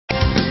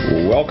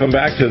welcome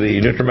back to the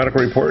NutriMedical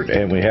Report,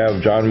 and we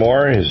have John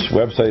Moore. His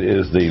website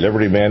is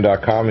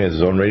thelibertyman.com. He has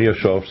his own radio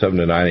show, 7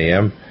 to 9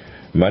 a.m.,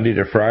 Monday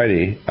to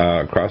Friday,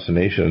 across the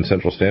nation in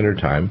Central Standard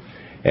Time.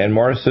 And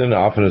Morrison,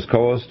 often his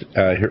co-host,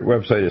 her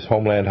website is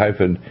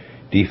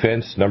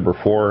homeland-defense, number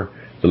 4,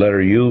 the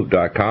letter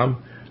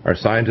U.com. Our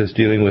scientists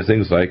dealing with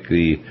things like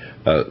the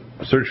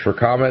search for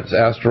comets,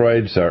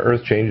 asteroids,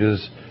 Earth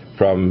changes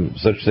from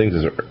such things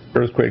as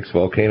earthquakes,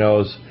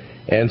 volcanoes,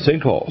 and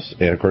sinkholes.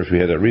 And, of course, we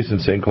had a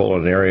recent sinkhole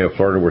in an area of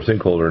Florida where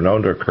sinkholes are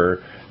known to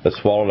occur that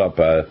swallowed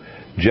up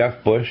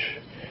Jeff Bush.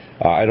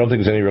 I don't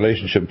think there's any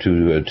relationship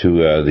to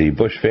the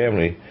Bush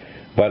family,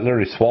 but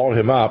literally swallowed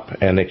him up,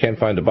 and they can't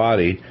find the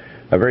body.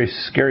 A very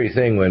scary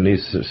thing when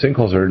these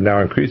sinkholes are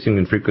now increasing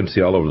in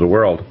frequency all over the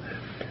world.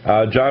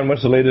 John,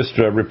 what's the latest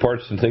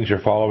reports and things you're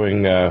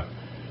following,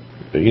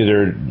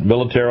 either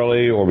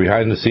militarily or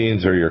behind the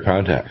scenes or your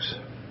contacts?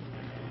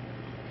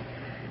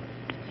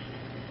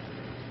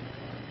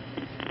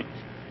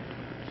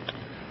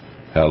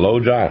 Hello,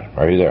 John.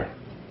 Are you there?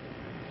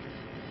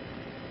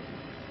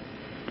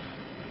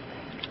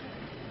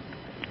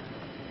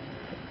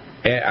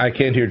 I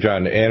can't hear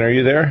John. Ann, are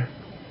you there?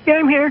 Yeah,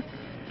 I'm here.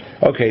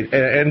 Okay,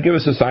 and give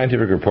us a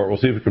scientific report. We'll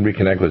see if we can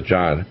reconnect with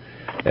John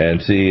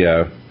and see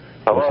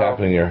what's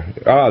happening here.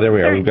 Oh, there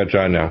we are. We've got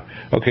John now.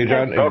 Okay,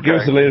 John, give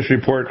us the latest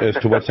report as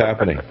to what's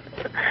happening.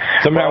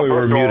 Somehow we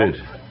were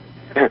muted.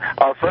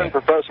 Our friend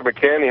Professor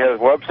McCanney had his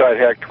website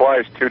hacked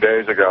twice 2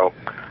 days ago,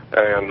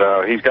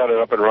 and he's got it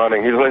up and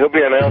running. He'll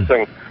be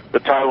announcing the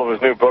title of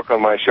his new book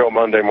on my show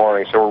Monday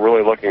morning, so we're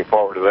really looking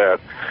forward to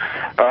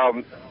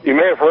that. You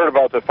may have heard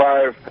about the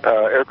 5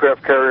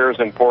 aircraft carriers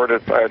in port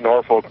at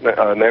Norfolk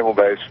Naval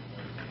Base.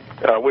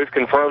 We've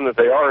confirmed that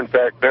they are, in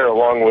fact, there,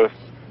 along with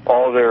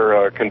all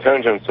their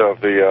contingents of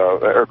the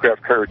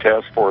aircraft carrier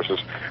task forces,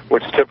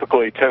 which is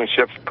typically 10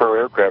 ships per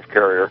aircraft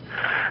carrier.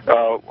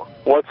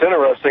 What's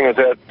interesting is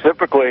that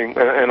typically,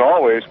 and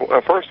always,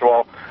 first of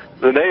all,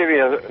 the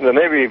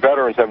Navy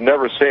veterans have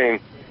never seen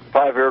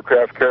 5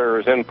 aircraft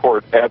carriers in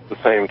port at the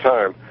same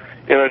time.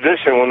 In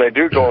addition, when they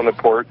do go into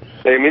port,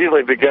 they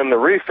immediately begin the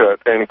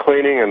refit and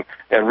cleaning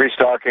and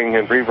restocking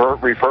and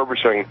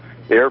refurbishing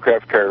the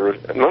aircraft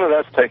carriers. None of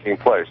that's taking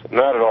place,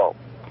 not at all.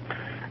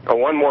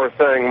 One more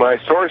thing, my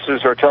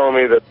sources are telling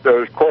me that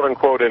there's,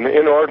 quote-unquote, an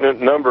inordinate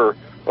number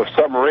of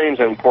submarines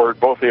in port,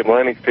 both the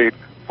Atlantic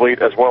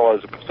Fleet as well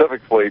as the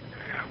Pacific Fleet.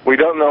 We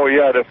don't know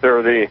yet if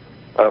they're the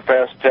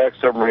fast attack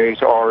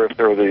submarines or if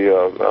they're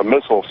the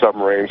missile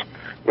submarines.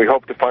 We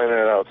hope to find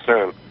that out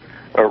soon.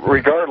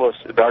 Regardless,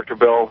 Dr.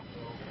 Bill,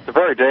 it's a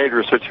very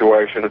dangerous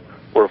situation.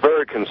 We're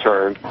very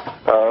concerned.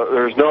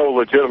 There's no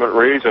legitimate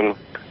reason,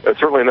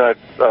 certainly not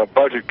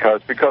budget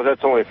cuts, because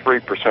that's only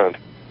 3%.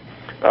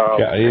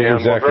 Yeah, exactly.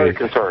 And we're very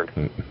concerned.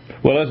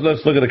 Well,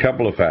 let's look at a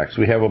couple of facts.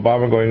 We have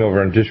Obama going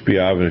over on Tish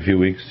B'Av in a few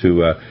weeks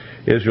to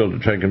Israel to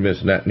try and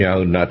convince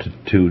Netanyahu not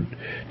to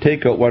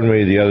take out one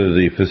way or the other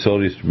the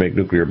facilities to make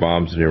nuclear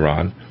bombs in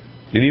Iran.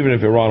 And even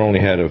if Iran only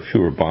had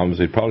fewer bombs,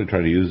 they'd probably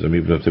try to use them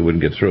even if they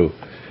wouldn't get through.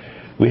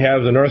 We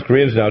have the North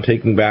Koreans now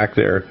taking back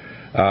their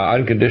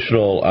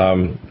unconditional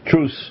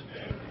truce.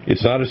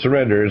 It's not a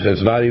surrender.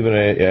 It's not even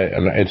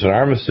it's an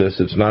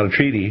armistice. It's not a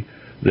treaty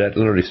that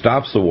literally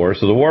stops the war.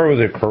 So the war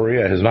with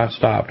Korea has not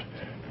stopped.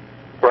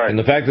 Right. And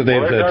the fact that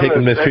they've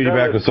taken this treaty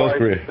back with South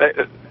Korea.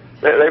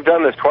 They've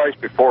done this twice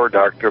before,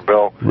 Dr.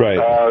 Bill. Right.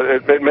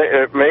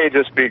 It may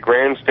just be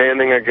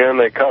grandstanding again.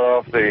 They cut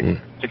off the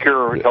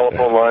secure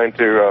telephone line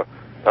to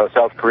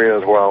South Korea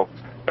as well.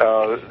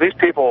 These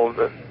people,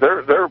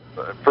 they're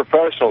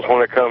professionals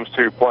when it comes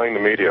to playing the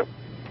media.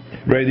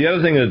 Right. The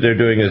other thing that they're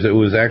doing is it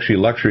was actually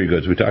luxury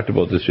goods. We talked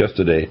about this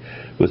yesterday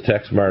with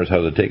Tex Mars,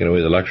 how they're taking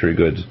away the luxury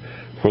goods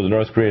for the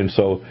North Koreans.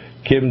 So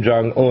Kim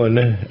Jong-un,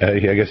 I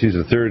guess he's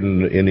the third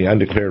in the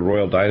undeclared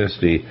royal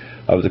dynasty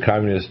of the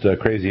communist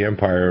crazy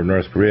empire of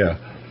North Korea.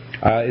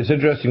 It's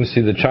interesting to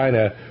see that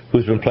China,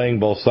 who's been playing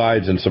both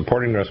sides and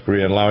supporting North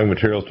Korea and allowing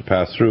materials to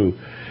pass through,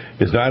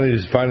 is not only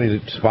finally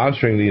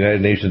sponsoring the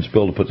United Nations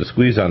bill to put the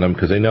squeeze on them,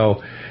 because they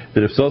know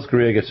that if South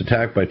Korea gets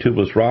attacked by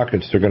tubeless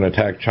rockets, they're going to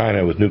attack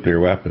China with nuclear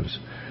weapons.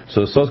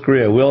 So South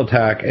Korea will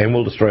attack and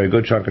will destroy a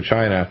good chunk of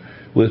China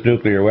with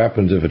nuclear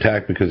weapons if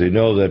attacked, because they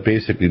know that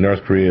basically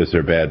North Korea is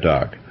their bad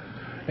dog.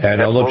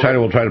 And although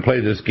China will try to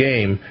play this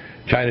game,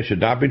 China should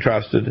not be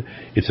trusted.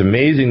 It's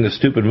amazing the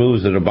stupid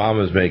moves that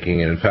Obama is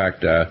making. And in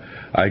fact,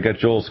 I got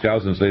Joel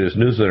Skousen's latest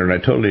newsletter, and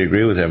I totally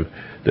agree with him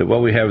that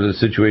what we have is a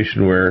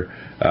situation where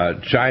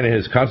China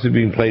is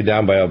constantly being played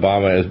down by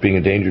Obama as being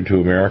a danger to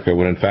America,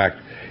 when in fact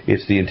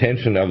it's the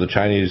intention of the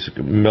Chinese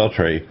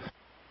military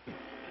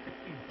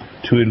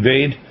to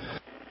invade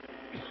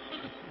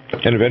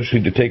and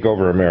eventually to take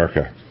over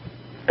America.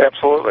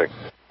 Absolutely.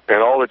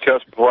 And all the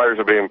chess players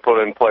are being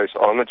put in place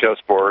on the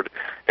chessboard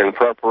in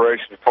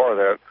preparation for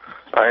that.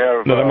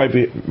 No,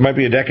 that might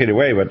be a decade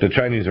away, but the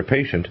Chinese are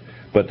patient.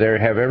 But they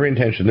have every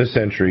intention this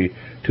century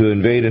to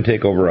invade and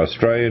take over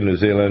Australia, New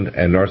Zealand,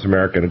 and North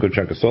America, and a good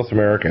chunk of South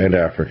America and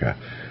Africa.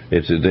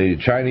 It's the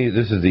Chinese.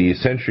 This is the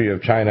century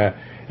of China,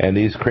 And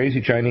these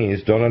crazy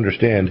Chinese don't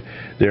understand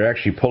they're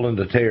actually pulling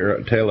the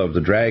tail of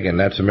the dragon.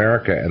 That's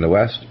America and the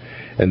West,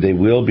 and they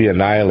will be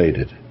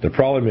annihilated. The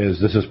problem is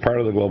this is part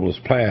of the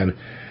globalist plan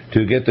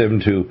to get them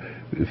to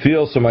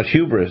feel so much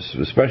hubris,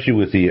 especially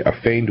with the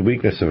feigned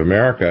weakness of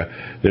America,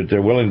 that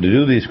they're willing to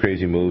do these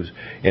crazy moves,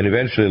 and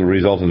eventually it'll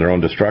result in their own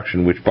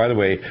destruction, which, by the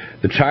way,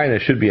 the China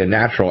should be a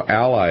natural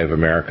ally of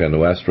America and the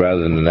West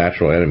rather than the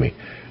natural enemy.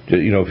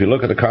 You know, if you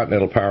look at the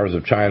continental powers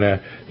of China,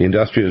 the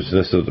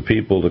industriousness of the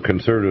people, the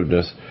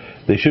conservativeness,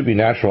 they should be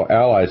natural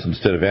allies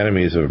instead of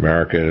enemies of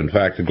America, and in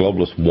fact, the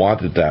globalists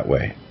want it that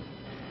way.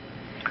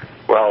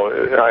 Well,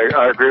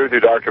 I agree with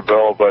you, Dr.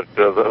 Bill, but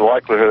the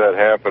likelihood of that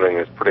happening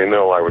is pretty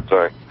nil, I would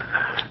say.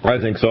 I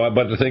think so,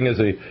 but the thing is,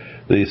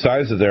 the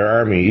size of their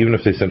army, even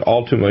if they sent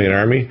all 2 million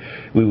army,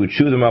 we would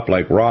chew them up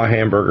like raw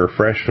hamburger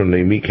fresh from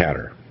the meat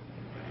counter.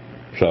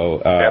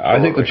 So I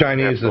think the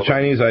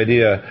Chinese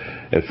idea,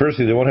 at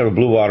firstly, they won't have a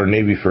blue water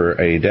navy for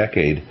a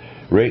decade.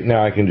 Right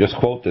now, I can just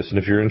quote this, and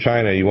if you're in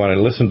China, you want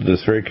to listen to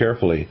this very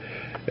carefully.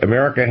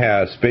 America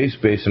has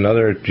space-based and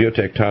other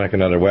geotectonic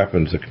and other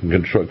weapons that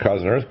can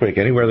cause an earthquake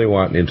anywhere they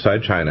want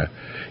inside China,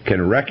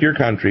 can wreck your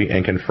country,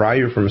 and can fry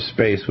you from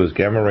space with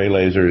gamma-ray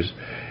lasers,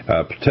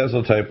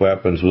 Tesla-type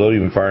weapons, without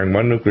even firing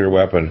one nuclear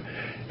weapon,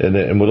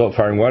 and without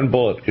firing one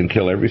bullet, can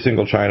kill every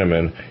single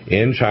Chinaman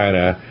in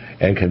China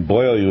and can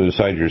boil you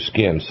inside your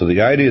skin. So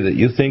the idea that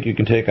you think you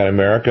can take on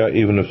America,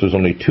 even if there's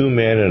only 2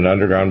 men in an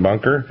underground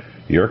bunker,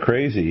 you're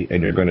crazy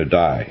and you're going to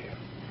die.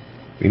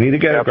 You need to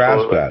get a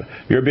grasp of that.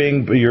 You're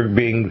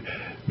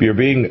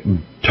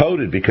being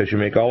toted because you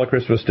make all the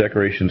Christmas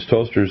decorations,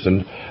 toasters,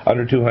 and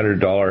under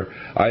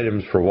 $200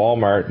 items for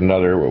Walmart and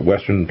other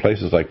Western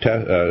places like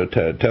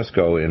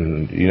Tesco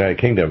in the United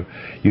Kingdom.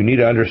 You need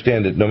to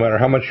understand that no matter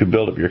how much you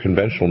build up your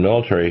conventional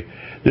military,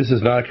 this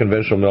is not a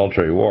conventional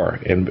military war.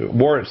 And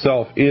war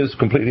itself is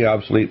completely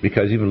obsolete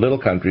because even little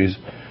countries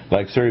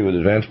like Syria with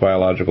advanced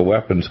biological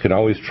weapons can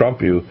always trump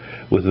you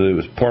with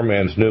the poor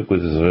man's nuke,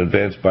 which is an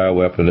advanced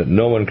bioweapon that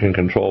no one can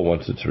control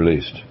once it's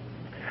released.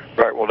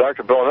 Right. Well,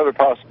 Dr. Bill, another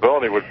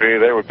possibility would be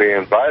they would be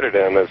invited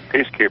in as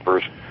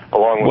peacekeepers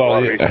along with a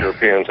lot of East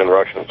Europeans and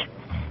Russians.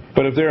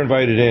 But if they're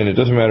invited in, it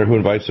doesn't matter who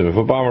invites them. If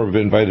Obama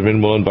invited them in,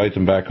 we'll invite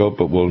them back out,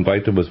 but we'll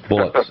invite them with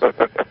bullets.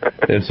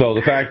 And so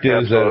the fact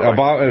is that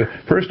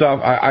Obama, first off,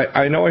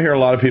 I know I hear a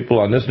lot of people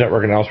on this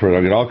network and elsewhere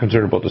that get all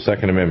concerned about the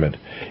Second Amendment.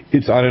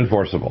 It's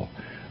unenforceable.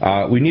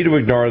 We need to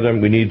ignore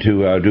them. We need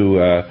to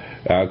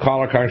call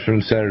our congressmen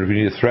and senators. We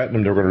need to threaten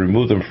them. They're going to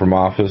remove them from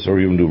office or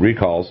even do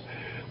recalls.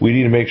 We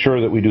need to make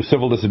sure that we do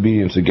civil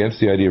disobedience against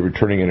the idea of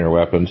returning in their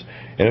weapons.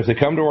 And if they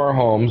come to our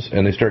homes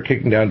and they start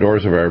kicking down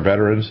doors of our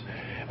veterans,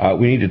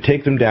 we need to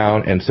take them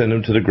down and send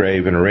them to the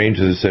grave and arrange,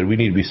 as I said, we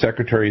need to be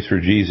secretaries for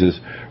Jesus.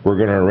 We're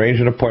going to arrange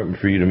an appointment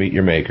for you to meet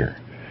your Maker.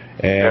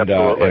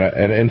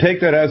 And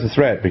take that as a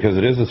threat, because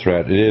it is a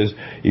threat. It is,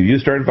 if you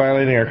start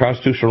violating our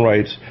constitutional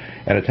rights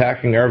and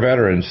attacking our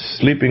veterans,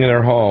 sleeping in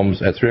their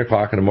homes at 3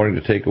 o'clock in the morning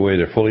to take away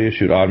their fully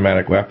issued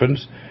automatic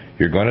weapons,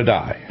 you're going to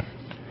die.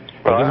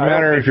 Well, it doesn't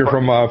matter if you're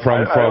from. I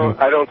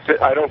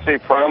don't see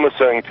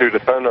promising to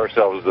defend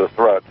ourselves as a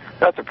threat.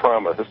 That's a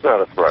promise. It's not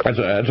a threat. That's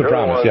a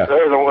promise. Yeah.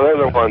 They're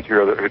the ones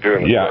here that are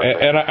doing it. Yeah,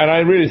 and I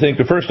really think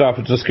that first off,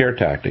 it's a scare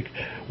tactic.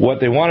 What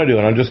they want to do,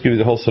 and I'll just give you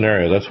the whole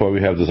scenario. That's why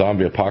we have the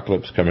zombie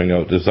apocalypse coming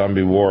out. This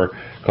zombie war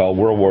called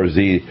World War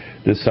Z.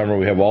 This summer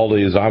we have all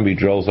the zombie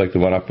drills like the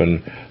one up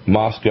in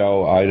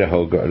Moscow,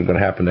 Idaho, going to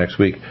happen next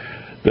week.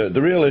 The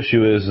real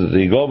issue is that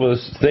the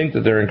globalists think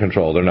that they're in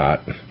control. They're not.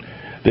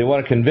 They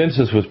want to convince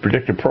us with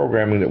predictive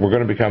programming that we're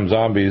going to become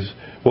zombies.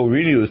 What we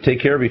really do is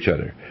take care of each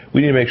other. We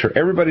need to make sure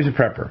everybody's a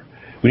prepper.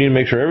 We need to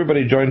make sure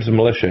everybody joins the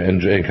militia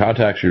and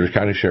contacts your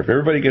county sheriff.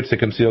 Everybody gets a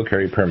concealed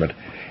carry permit.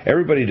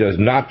 Everybody does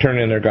not turn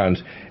in their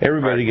guns.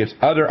 Everybody gets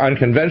other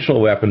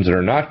unconventional weapons that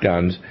are not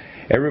guns.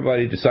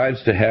 Everybody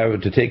decides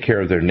to take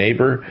care of their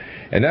neighbor.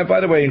 And that, by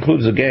the way,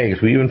 includes the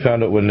gangs. We even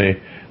found out when a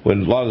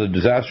lot of the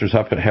disasters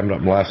happened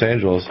up in Los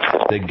Angeles,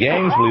 the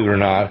gangs, believe it or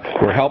not,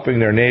 were helping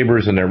their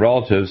neighbors and their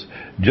relatives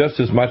just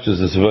as much as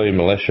the civilian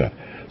militia.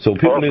 So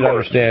people need to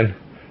understand.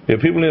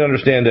 People need to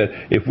understand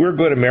that if we're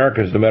good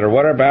Americans, no matter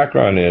what our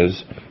background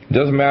is, it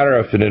doesn't matter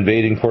if an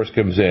invading force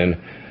comes in,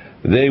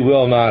 they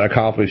will not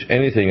accomplish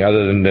anything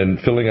other than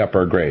filling up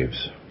our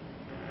graves.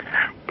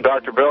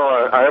 Dr. Bill,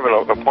 I have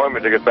an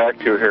appointment to get back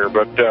to here,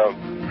 but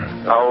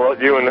I'll let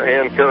you and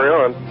Ann carry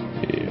on.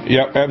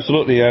 Yeah,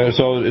 absolutely.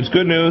 So it's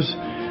good news.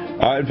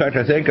 In fact,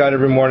 I thank God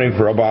every morning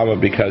for Obama,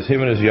 because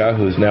him and his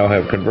yahoos now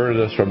have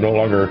converted us from no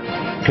longer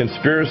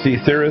conspiracy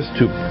theorists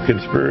to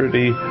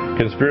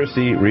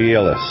conspiracy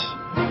realists.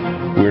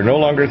 We're no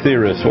longer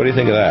theorists. What do you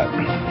think of that?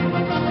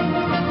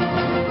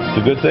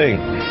 It's a good thing.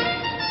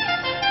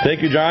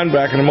 Thank you, John.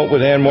 Back in a moment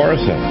with Ann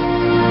Morrison.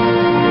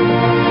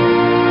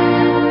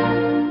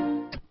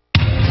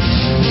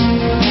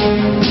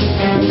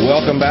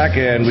 Welcome back,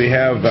 and we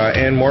have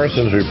Ann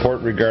Morrison's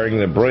report regarding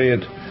the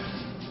brilliant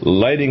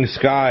lighting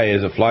sky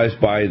as it flies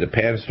by the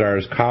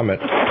Pan-STARRS comet.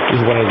 This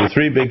is one of the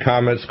 3 big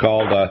comets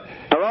called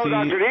Hello,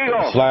 Dr.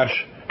 Deagle.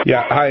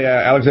 Yeah, hi,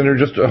 Alexander.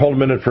 Just hold a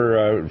minute for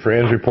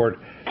Ann's report.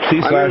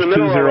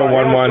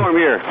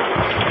 C/2011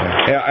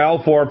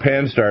 L4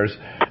 pan-stars,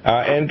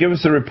 and give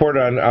us a report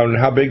on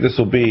how big this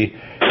will be.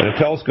 And the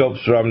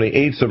telescopes from the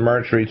 8th of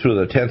March right through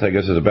the 10th, I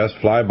guess, is the best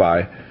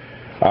flyby.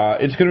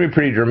 It's going to be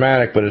pretty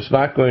dramatic, but it's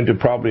not going to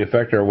probably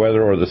affect our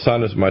weather or the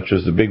sun as much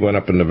as the big one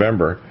up in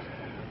November,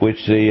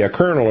 which the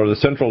kernel or the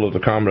central of the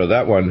comet of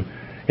that one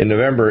in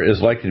November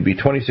is likely to be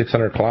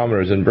 2,600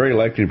 kilometers and very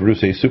likely to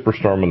produce a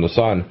superstorm on the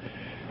sun.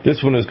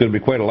 This one is going to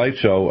be quite a light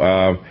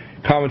show.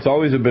 Comets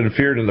always have been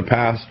feared in the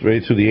past,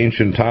 right through the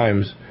ancient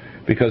times,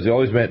 because they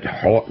always meant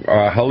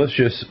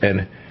hellacious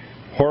and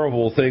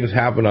horrible things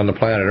happen on the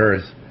planet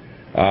Earth.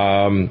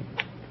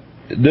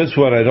 This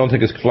one I don't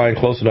think is flying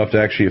close enough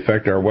to actually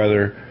affect our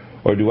weather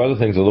or do other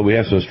things, although we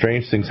have some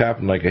strange things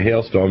happen, like a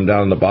hailstorm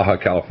down in the Baja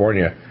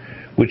California,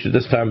 which at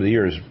this time of the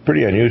year is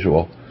pretty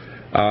unusual.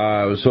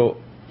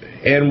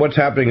 And what's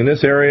happening in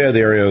this area, the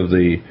area of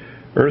the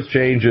earth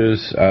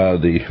changes,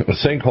 the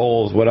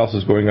sinkholes, what else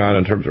is going on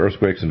in terms of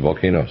earthquakes and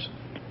volcanoes?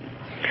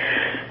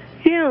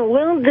 Yeah,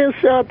 well, this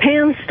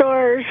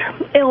pan-stars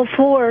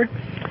L4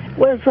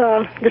 was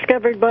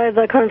discovered by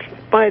the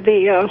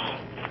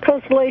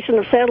constellation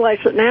of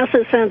satellites that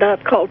NASA sent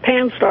up called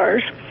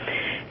pan-stars,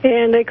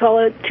 and they call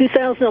it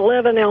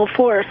 2011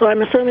 L4, so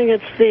I'm assuming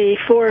it's the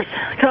fourth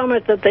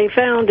comet that they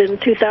found in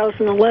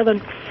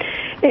 2011.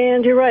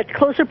 And you're right,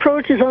 close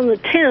approach is on the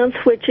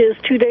 10th, which is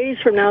 2 days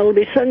from now. It'll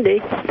be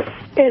Sunday.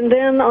 And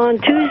then on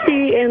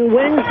Tuesday and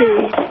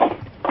Wednesday,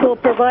 will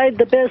provide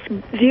the best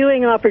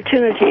viewing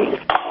opportunity.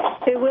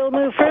 It will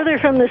move further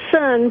from the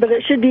sun, but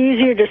it should be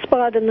easier to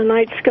spot in the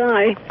night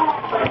sky.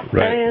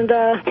 Right. And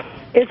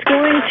it's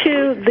going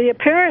to, the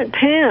apparent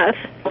path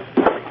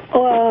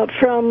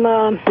from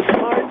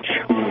March.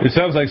 It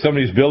sounds like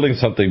somebody's building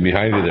something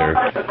behind you there.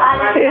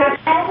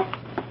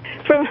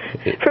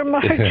 From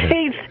March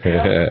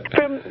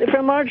 8th,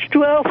 from March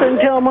 12th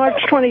until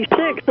March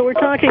 26th, so we're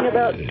talking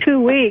about 2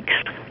 weeks.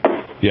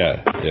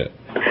 Yeah.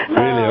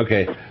 Really?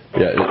 Okay.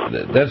 Yeah,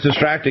 that's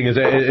distracting. Is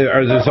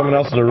there someone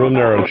else in the room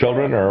there, or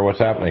children, or what's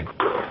happening?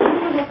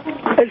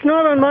 It's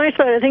not on my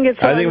side. I think it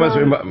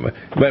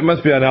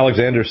must be on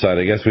Alexander's side.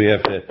 I guess we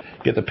have to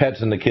get the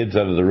pets and the kids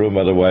out of the room,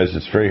 otherwise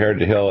it's very hard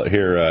to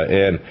hear.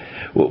 And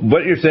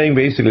what you're saying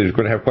basically is we're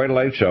going to have quite a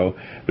light show.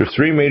 There's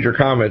 3 major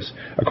comets.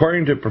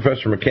 According to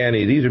Professor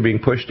McCanney, these are being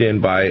pushed in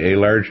by a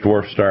large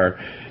dwarf star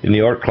in the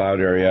Oort cloud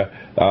area.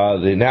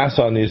 The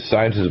NASA and these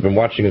scientists have been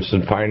watching it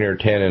since Pioneer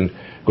 10, and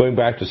going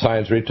back to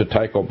science right to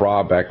Tycho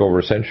Brahe back over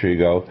a century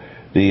ago,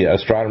 the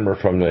astronomer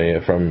from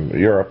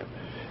Europe.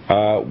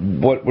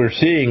 What we're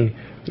seeing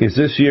is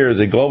this year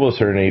the globalists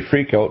are in a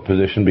freak-out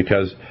position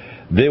because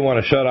they want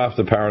to shut off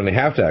the power, and they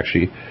have to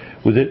actually,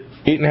 with it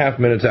 8.5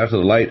 minutes after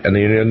the light and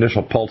the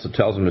initial pulse that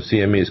tells them the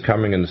CME is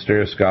coming, and the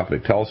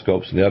stereoscopic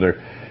telescopes and the other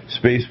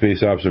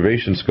space-based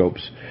observation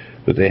scopes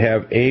that they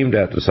have aimed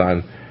at the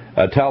sun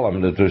tell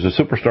them that there's a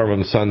superstorm on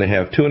the sun. They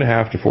have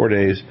 2.5 to 4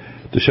 days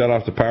to shut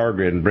off the power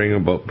grid and bring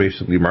about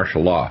basically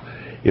martial law.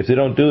 If they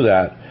don't do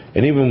that,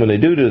 and even when they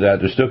do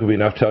that, there still could be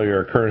enough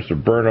telluride currents to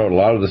burn out a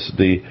lot of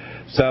the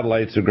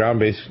satellites, the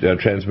ground-based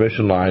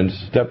transmission lines,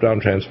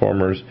 step-down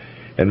transformers,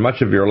 and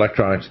much of your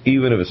electronics,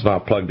 even if it's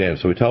not plugged in.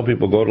 So we tell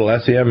people, go to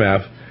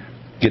SEMF,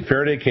 get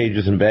Faraday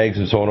cages and bags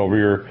and so on over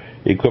your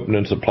equipment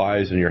and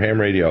supplies and your ham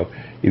radio.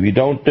 If you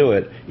don't do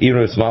it, even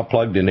if it's not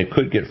plugged in, it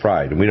could get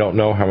fried. And we don't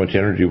know how much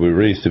energy we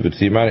released. If it's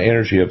the amount of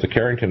energy of the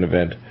Carrington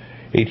event,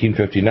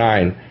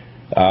 1859,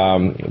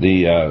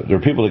 there were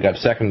people that got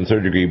 2nd and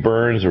 3rd degree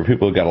burns. There were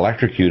people that got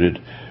electrocuted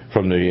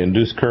from the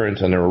induced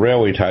currents, and there were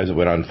railway ties that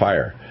went on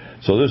fire.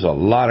 So there's a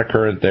lot of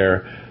current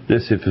there.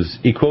 This, if it's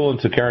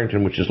equivalent to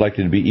Carrington, which is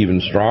likely to be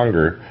even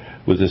stronger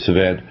with this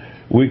event,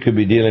 we could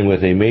be dealing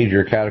with a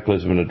major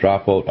cataclysm and a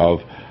dropout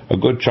of a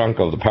good chunk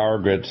of the power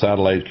grid,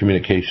 satellite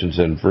communications,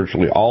 and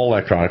virtually all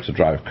electronics that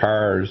drive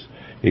cars,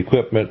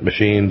 equipment,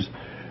 machines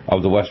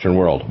of the Western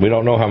world. We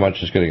don't know how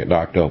much is going to get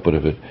knocked out, but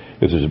if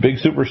there's a big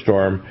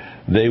superstorm,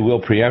 they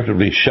will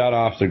preemptively shut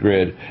off the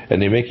grid,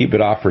 and they may keep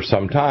it off for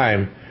some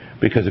time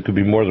because it could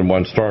be more than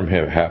one storm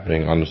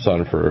happening on the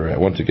sun for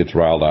once it gets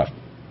riled up.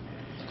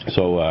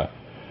 So,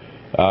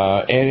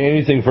 and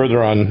anything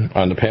further on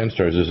the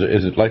pan-stars,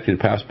 is it likely to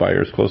pass by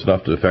Earth close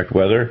enough to affect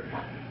weather,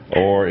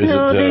 or is it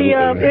going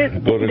to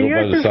go by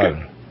the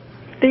sun?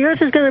 The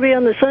Earth is going to be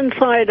on the sun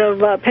side of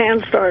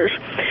pan-stars,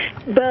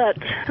 but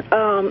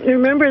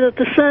remember that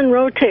the sun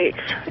rotates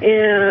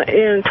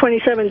in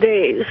 27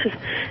 days,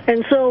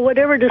 and so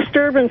whatever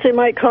disturbance it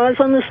might cause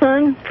on the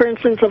sun, for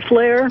instance a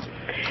flare,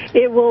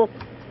 it will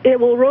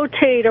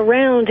rotate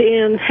around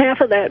in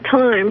half of that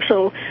time.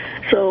 So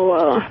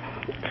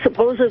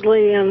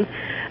supposedly in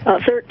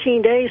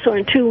 13 days, so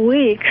in 2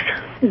 weeks,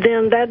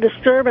 then that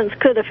disturbance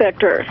could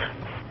affect Earth.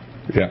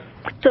 Yeah.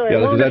 So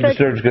that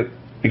disturbance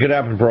could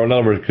happen for, in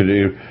other words, could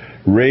you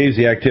raise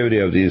the activity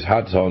of these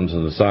hot zones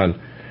in the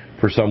sun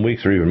for some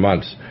weeks or even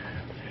months.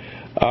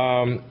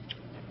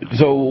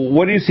 So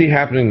what do you see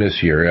happening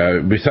this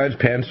year? Besides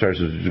pan-stars,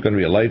 there's going to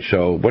be a light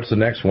show. What's the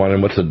next one,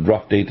 and what's the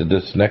rough date that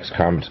this next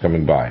comet's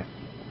coming by?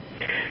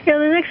 Yeah,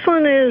 the next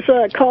one is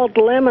called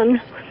Lemon,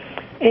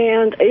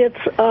 and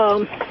it's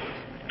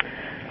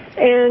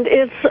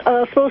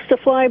supposed to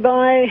fly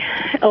by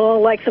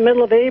like the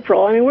middle of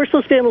April. I mean, we're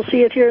supposed to be able to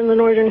see it here in the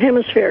Northern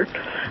Hemisphere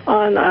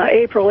on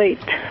April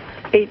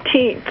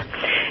 18th.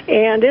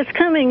 And it's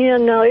coming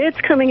in now. It's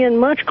coming in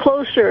much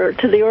closer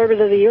to the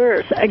orbit of the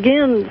Earth.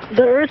 Again,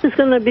 the Earth is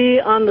going to be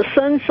on the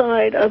sun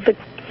side of the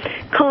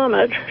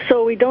comet,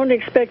 so we don't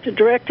expect a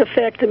direct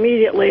effect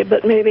immediately,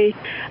 but maybe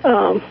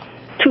 2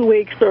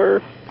 weeks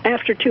or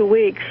after 2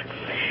 weeks.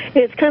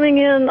 It's coming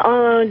in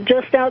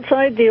just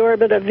outside the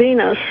orbit of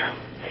Venus,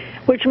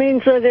 which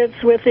means that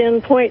it's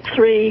within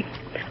 0.3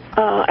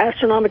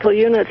 astronomical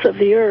units of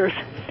the Earth,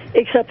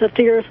 except that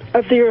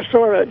the Earth's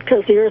orbit,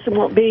 because the Earth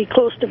won't be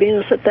close to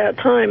Venus at that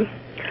time.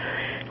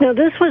 Now,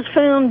 this was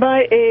found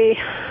by an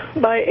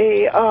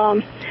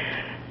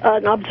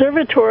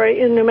observatory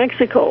in New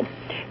Mexico,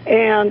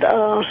 and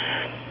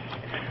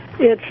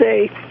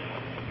it's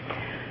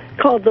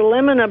called the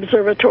Lemon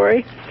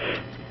Observatory,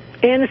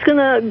 and it's going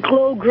to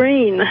glow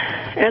green,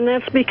 and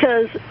that's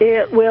because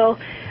it will.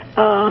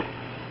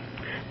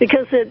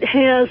 Because it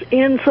has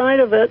inside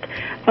of it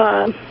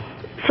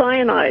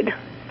cyanide,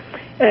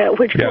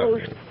 which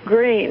glows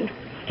green.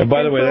 And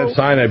by the way, that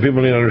cyanide,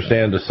 people need to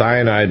understand the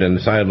cyanide and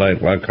the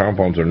cyanide-like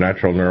compounds are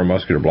natural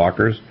neuromuscular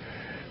blockers.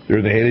 They're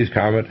in the Halley's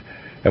Comet,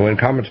 and when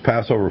comets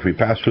pass over, if we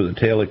pass through the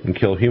tail, it can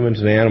kill humans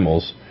and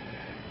animals.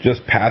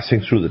 Just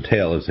passing through the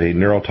tail is a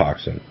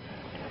neurotoxin.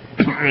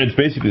 It's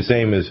basically the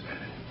same as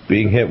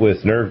being hit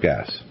with nerve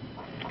gas.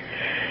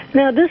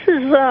 Now, this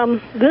is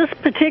this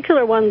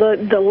particular one,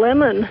 the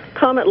Lemon,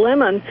 Comet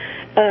Lemon,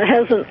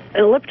 has an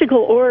elliptical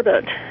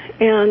orbit,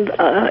 and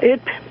it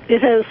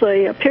has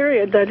a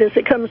period, that is,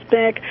 it comes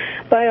back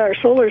by our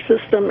solar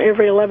system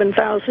every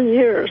 11,000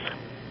 years.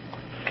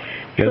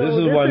 Yeah, so this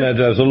is one that's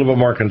a little bit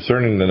more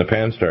concerning than the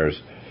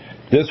Pan-STARRS.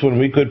 This one,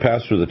 we could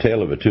pass through the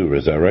tail of it, too,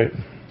 is that right?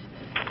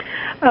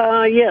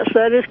 Yes,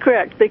 that is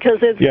correct,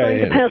 because it's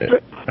going to pass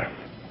through.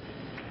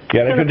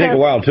 Yeah, it could take a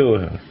while,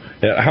 too.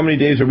 How many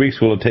days or weeks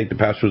will it take to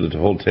pass through the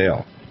whole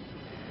tail?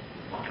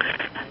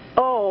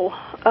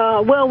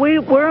 Well,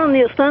 we're on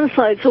the sun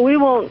side, so we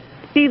won't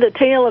see the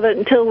tail of it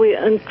until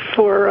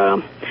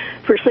for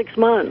 6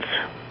 months,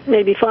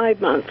 maybe 5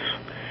 months,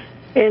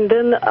 and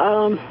then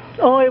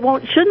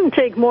shouldn't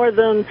take more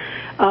than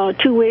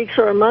 2 weeks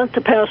or a month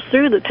to pass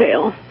through the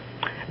tail.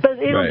 But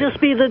it'll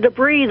just be the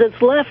debris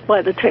that's left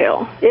by the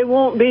tail. It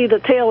won't be the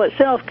tail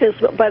itself, because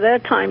by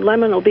that time,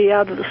 Lemon will be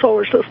out of the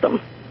solar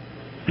system.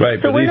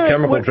 Right, but these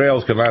chemical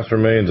trails can last for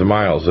millions of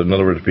miles. In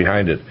other words,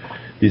 behind it,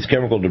 these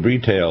chemical debris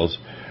tails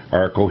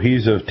are a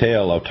cohesive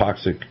tail of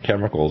toxic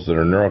chemicals that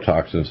are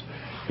neurotoxins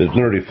that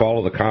literally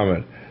follow the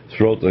comet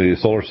throughout the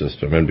solar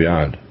system and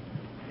beyond.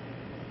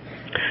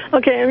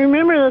 Okay, and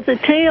remember that the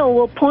tail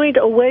will point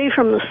away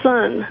from the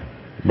sun.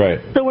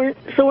 Right. So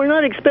we're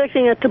not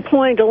expecting it to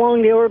point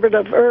along the orbit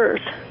of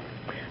Earth,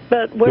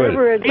 but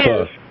wherever it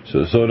is.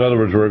 So in other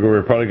words,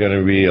 we're probably going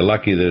to be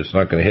lucky that it's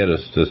not going to hit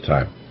us this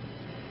time.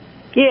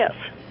 Yes,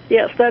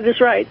 that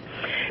is right.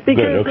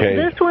 Because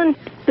this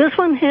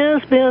one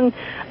has been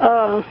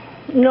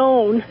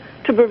known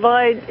to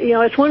provide.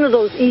 It's one of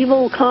those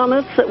evil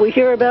comets that we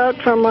hear about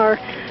from our,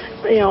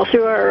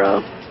 through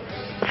our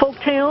folk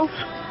tales.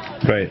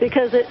 Right.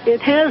 Because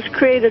it has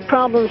created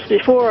problems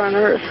before on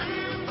Earth.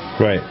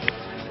 Right.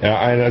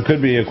 And it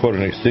could be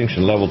an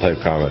extinction level type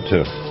comet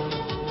too.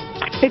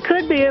 It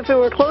could be if it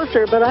were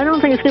closer, but I don't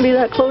think it's going to be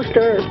that close to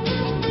Earth.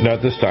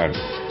 Not this time.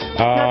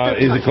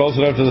 Is it close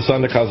enough to the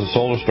sun to cause a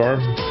solar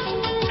storm?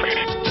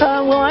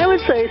 Well, I would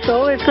say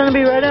so. It's going to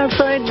be right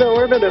outside the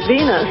orbit of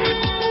Venus.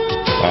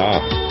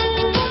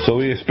 So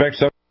we expect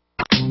some.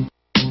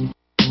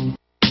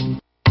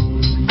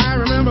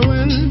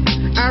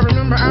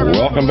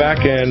 Welcome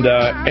back, and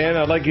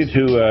I'd like you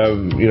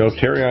to,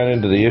 carry on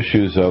into the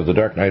issues of the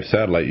Dark Night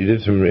satellite. You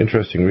did some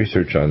interesting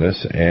research on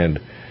this, and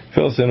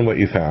fill us in what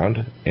you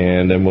found,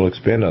 and then we'll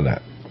expand on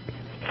that.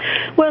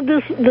 Well,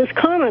 this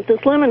comet,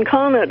 this Lemon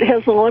Comet,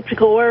 has an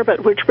elliptical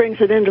orbit, which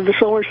brings it into the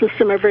solar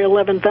system every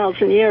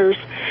 11,000 years.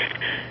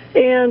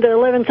 And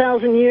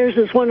 11,000 years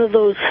is one of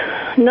those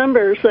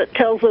numbers that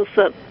tells us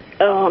that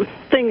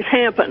things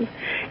happen.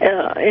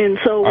 And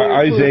so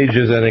Ice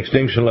ages and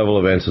extinction level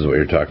events is what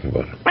you're talking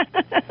about.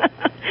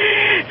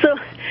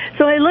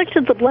 So I looked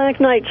at the Black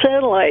Knight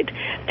satellite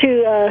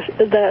to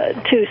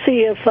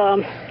see if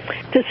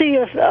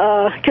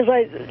because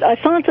I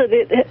thought that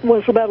it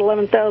was about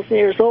 11,000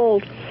 years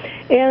old,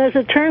 and as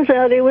it turns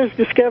out, it was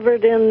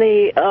discovered in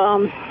the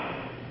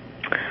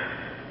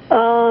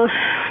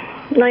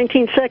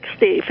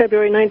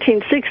February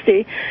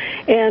 1960,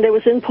 and it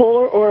was in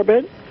polar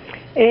orbit.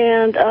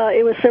 And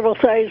it was several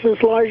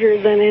sizes larger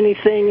than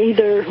anything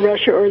either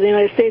Russia or the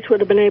United States would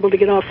have been able to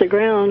get off the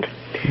ground.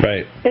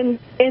 Right. And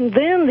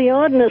then the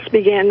oddness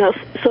began. Now,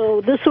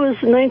 so this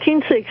was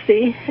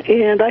 1960,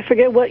 and I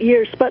forget what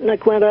year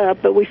Sputnik went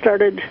up, but we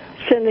started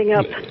sending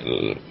up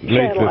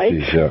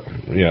satellites.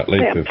 50s,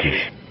 late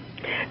 50s.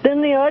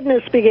 Then the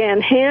oddness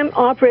began. Ham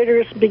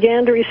operators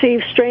began to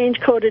receive strange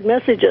coded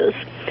messages.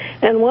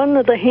 And one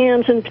of the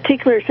hands in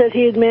particular said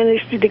he had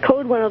managed to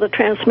decode one of the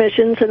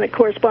transmissions, and it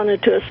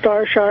corresponded to a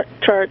star chart.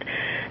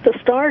 The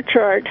star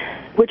chart,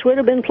 which would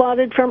have been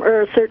plotted from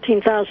Earth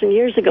 13,000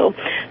 years ago.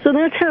 So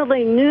that's how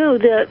they knew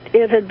that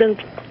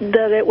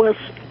it was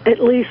at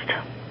least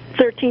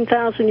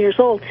 13,000 years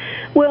old.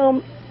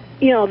 Well,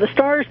 the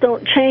stars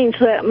don't change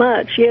that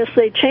much. Yes,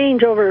 they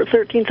change over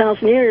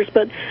 13,000 years,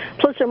 but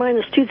plus or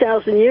minus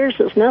 2,000 years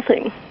is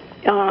nothing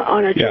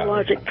on a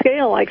geologic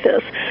scale like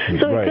this.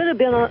 So right.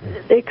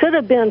 it could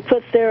have been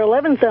put there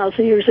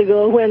 11,000 years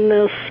ago when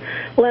this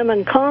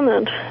Lemon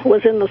Comet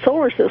was in the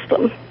solar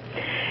system.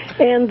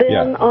 And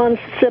then on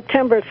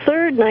September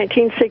 3rd,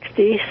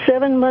 1960,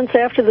 7 months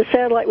after the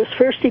satellite was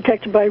first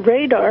detected by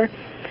radar,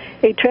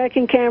 a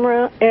tracking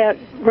camera at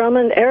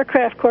Grumman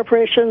Aircraft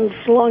Corporation's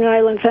Long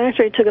Island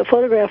factory took a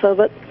photograph of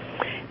it,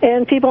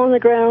 and people on the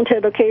ground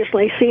had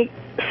occasionally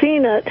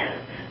seen it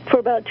for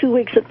about 2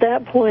 weeks at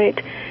that point,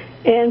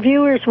 and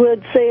viewers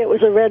would say it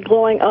was a red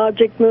glowing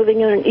object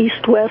moving in an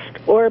east-west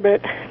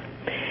orbit,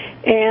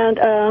 and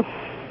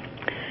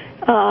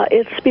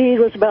its speed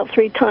was about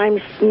 3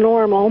 times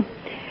normal,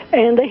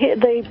 and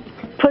they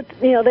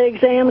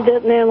examined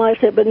it and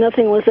analyzed it, but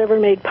nothing was ever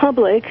made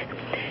public.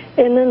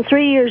 And then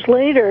 3 years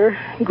later,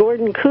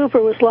 Gordon Cooper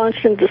was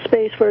launched into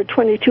space for a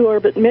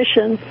 22-orbit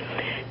mission.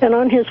 And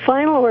on his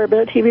final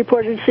orbit, he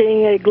reported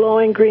seeing a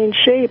glowing green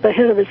shape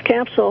ahead of his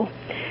capsule.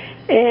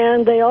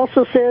 And they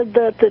also said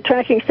that the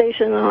tracking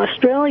station in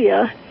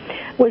Australia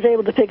was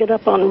able to pick it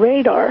up on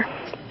radar.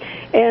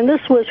 And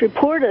this was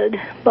reported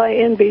by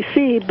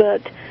NBC,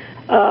 but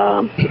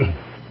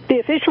the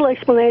official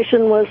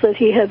explanation was that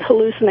he had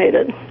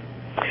hallucinated.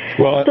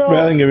 Well,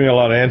 rather than giving a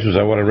lot of answers,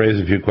 I want to raise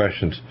a few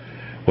questions.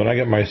 When I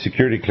got my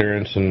security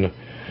clearance and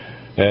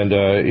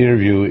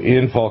interview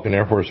in Falcon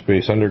Air Force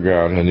Base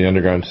Underground in the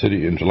Underground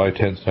City in July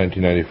 10th,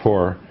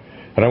 1994,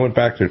 and I went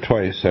back there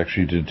twice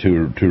actually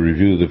to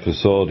review the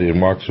facility and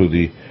walk through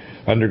the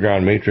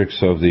underground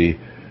matrix of the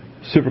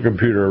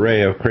supercomputer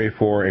array of Cray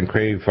 4 and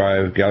Cray 5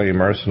 gallium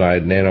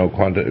arsenide nano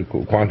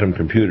quantum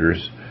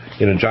computers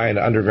in a giant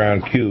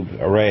underground cube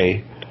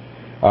array.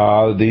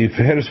 The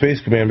head of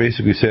Space Command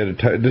basically said,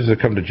 this is a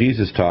come to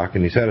Jesus talk,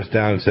 and he sat us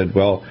down and said,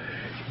 well,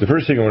 the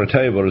first thing I want to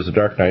tell you about is the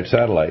Dark Knight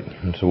satellite.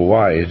 And I said, well,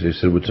 why? He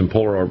said, it's in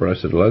polar orbit. I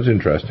said, well, that's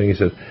interesting.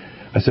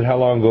 I said, how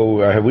long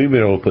ago have we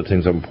been able to put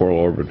things up in polar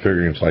orbit?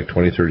 Figuring it's like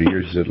 20, 30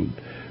 years. He said,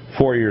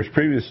 4 years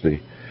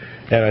previously.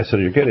 And I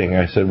said, you're kidding.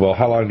 I said, well,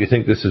 how long do you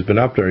think this has been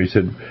up there? He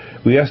said,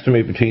 we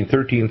estimate between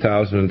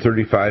 13,000 and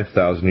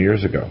 35,000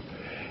 years ago.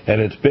 And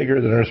it's bigger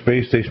than our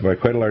space station by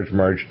quite a large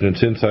margin.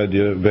 It's inside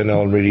the Van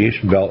Allen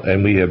radiation belt,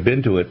 and we have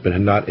been to it, but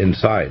not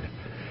inside.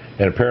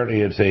 And apparently,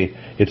 it's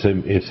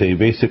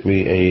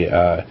basically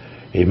a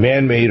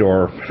man-made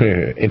or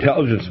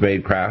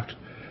intelligence-made craft.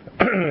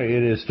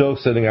 It is still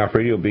sending off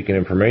radio beacon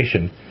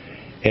information,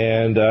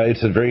 and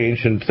it's a very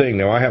ancient thing.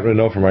 Now, I happen to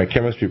know from my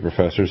chemistry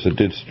professors that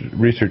did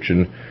research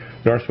in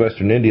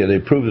northwestern India, they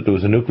proved that there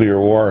was a nuclear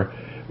war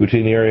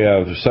between the area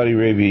of Saudi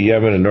Arabia,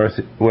 Yemen, and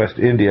northwest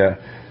India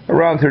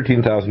around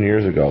 13,000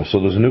 years ago. So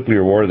there's a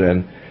nuclear war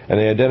then, and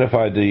they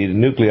identified the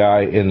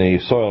nuclei in the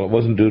soil. It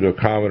wasn't due to a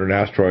comet or an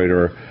asteroid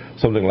or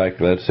something like,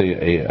 let's say,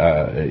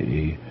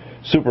 a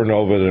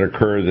supernova that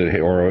occurred,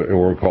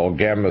 or called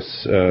gamma.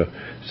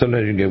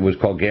 Sometimes you get what's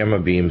called gamma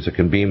beams that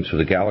can beam through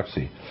the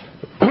galaxy.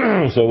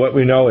 So what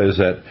we know is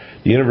that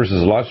the universe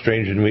is a lot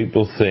stranger than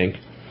people think.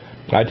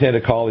 I tend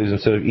to call these,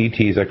 instead of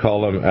ETs, I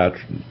call them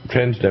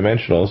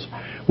transdimensionals,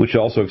 which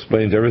also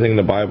explains everything in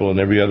the Bible and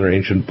every other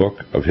ancient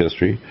book of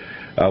history.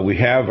 We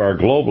have our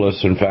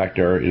globalists, in fact,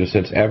 are, in a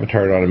sense,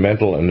 avatared on a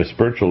mental and a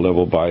spiritual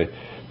level by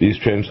these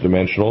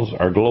transdimensionals.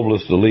 Our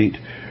globalist elite,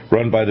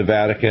 run by the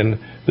Vatican,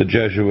 the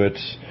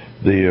Jesuits,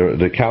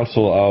 the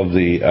Council of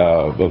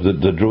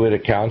the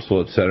Druidic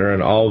Council, etc.,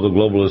 and all the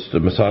globalist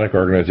Masonic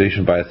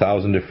organization by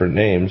 1,000 different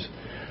names,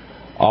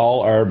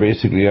 all are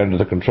basically under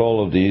the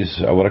control of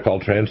these what I call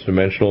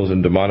transdimensionals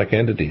and demonic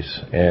entities.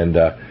 And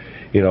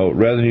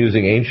rather than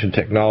using ancient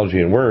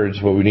technology and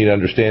words, what we need to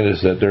understand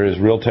is that there is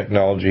real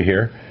technology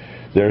here,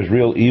 there's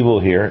real evil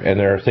here, and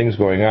there are things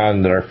going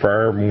on that are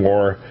far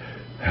more,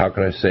 how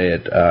can I say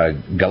it,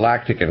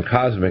 galactic and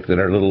cosmic than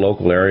our little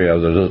local area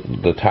of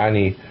the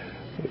tiny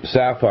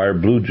sapphire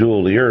blue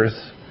jewel, the Earth,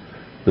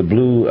 the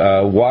blue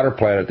water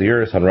planet, the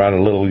Earth, around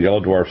a little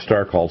yellow dwarf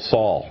star called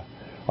Sol,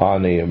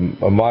 on a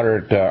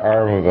moderate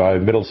arm of a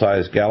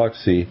middle-sized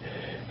galaxy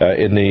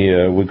in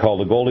the we call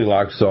the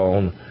Goldilocks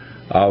zone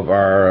of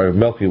our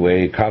Milky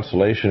Way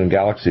constellation and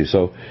galaxy.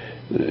 So,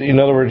 in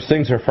other words,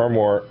 things are far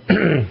more,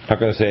 how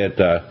can I say it,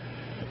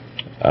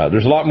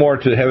 there's a lot more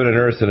to heaven and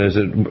earth than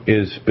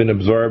is been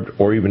absorbed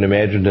or even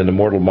imagined in the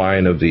mortal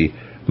mind of the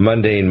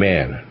mundane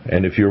man.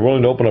 And if you're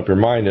willing to open up your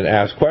mind and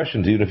ask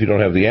questions, even if you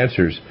don't have the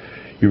answers,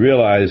 you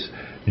realize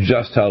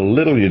just how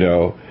little you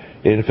know.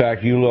 In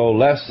fact, you know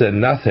less than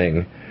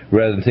nothing,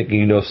 rather than thinking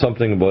you know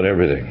something about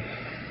everything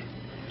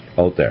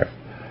out there.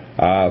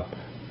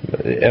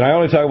 And I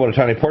only talk about a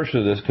tiny portion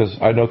of this because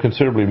I know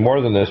considerably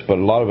more than this, but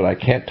a lot of it I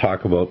can't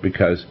talk about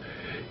because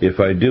if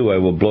I do, I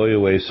will blow you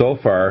away so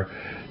far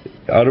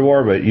out of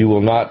orbit, you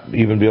will not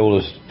even be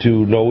able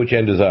to know which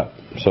end is up.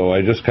 So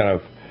I just kind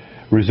of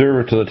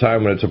reserve it to the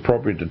time when it's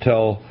appropriate to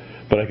tell.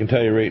 But I can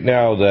tell you right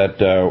now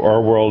that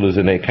our world is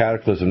in a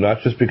cataclysm,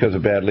 not just because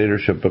of bad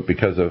leadership, but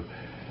because of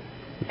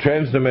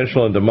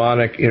transdimensional and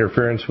demonic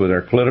interference with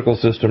our political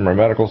system, our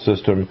medical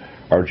system,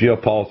 our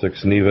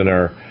geopolitics, and even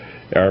our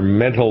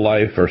mental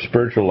life, our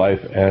spiritual life,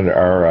 and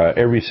our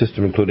every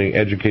system, including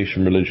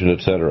education, religion,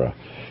 etc.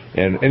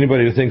 And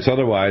anybody who thinks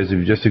otherwise, if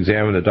you just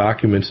examine the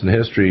documents in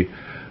history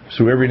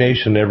through every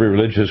nation, every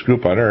religious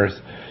group on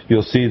earth,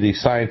 you'll see the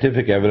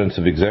scientific evidence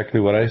of exactly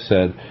what I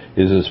said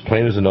is as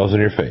plain as the nose on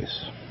your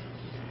face.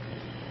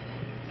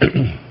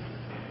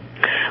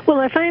 Well,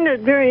 I find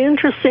it very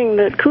interesting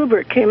that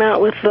Kubrick came out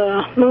with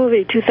the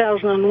movie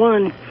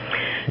 2001.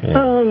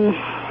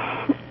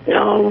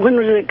 When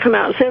did it come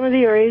out,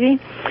 70 or 80?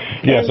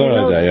 Yeah, something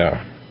like that,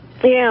 yeah.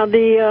 Yeah,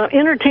 the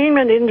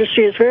entertainment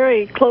industry is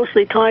very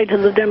closely tied to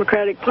the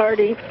Democratic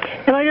Party,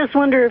 and I just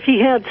wonder if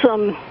he had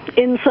some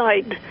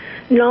inside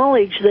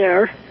knowledge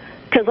there,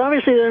 because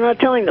obviously they're not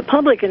telling the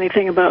public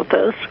anything about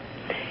this,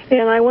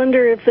 and I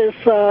wonder if this,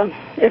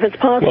 if it's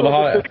possible.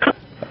 Well,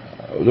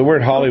 the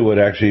word Hollywood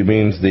actually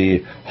means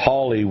the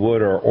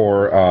Hollywood,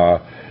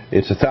 or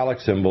it's a phallic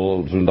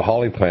symbol from the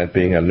holly plant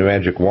being a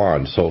magic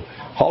wand. So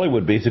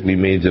Hollywood basically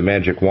means a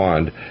magic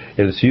wand,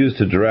 and it's used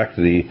to direct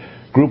the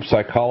group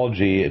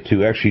psychology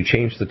to actually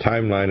change the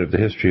timeline of the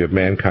history of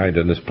mankind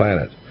on this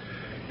planet.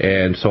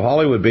 And so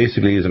Hollywood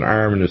basically is an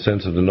arm in the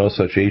sense of the no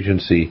such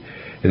agency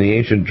in the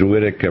ancient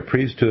Druidic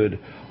priesthood,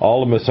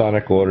 all the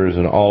Masonic orders,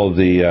 and all of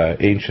the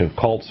ancient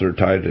cults that are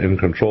tied and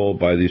controlled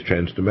by these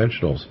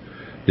transdimensionals.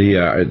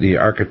 The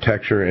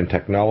architecture and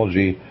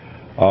technology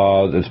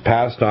that's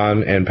passed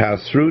on and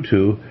passed through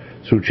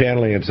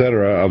channeling,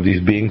 etc., of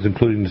these beings,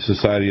 including the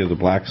Society of the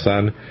Black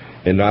Sun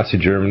in Nazi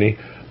Germany,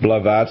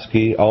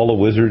 Blavatsky, all the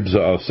wizards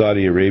of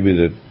Saudi Arabia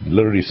that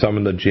literally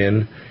summon the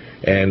jinn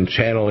and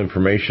channel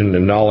information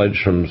and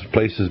knowledge from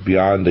places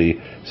beyond the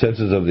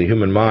senses of the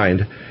human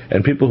mind.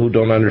 And people who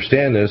don't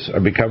understand this are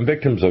become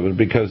victims of it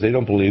because they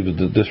don't believe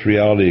that this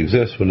reality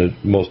exists when it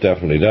most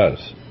definitely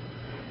does.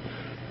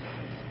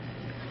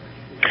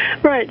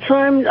 Right,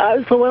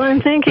 so what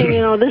I'm thinking,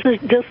 this is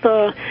just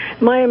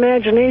my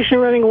imagination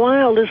running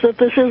wild, is that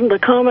this isn't a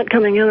comet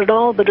coming in at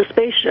all, but a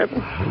spaceship.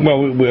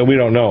 Well, we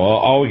don't know.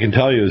 All we can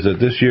tell you is that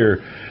this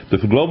year the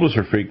globalists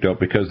are freaked out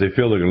because they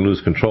feel they're going to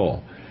lose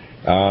control.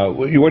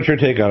 What's your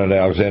take on it,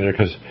 Alexander?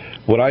 Because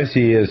what I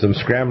see is them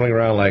scrambling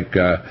around like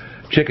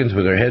chickens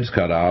with their heads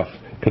cut off,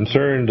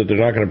 concerned that they're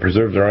not going to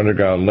preserve their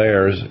underground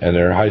layers and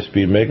their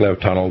high-speed maglev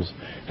tunnels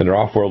and their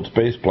off-world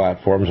space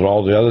platforms and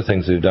all the other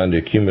things they've done to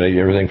accumulate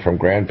everything from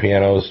grand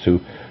pianos to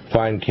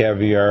fine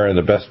caviar and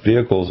the best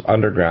vehicles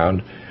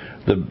underground,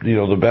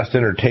 the best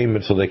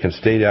entertainment so they can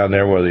stay down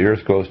there where the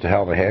earth goes to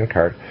hell in a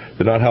handcart.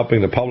 They're not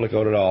helping the public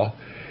out at all,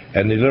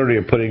 and they literally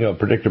are putting out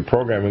predictive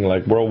programming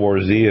like World War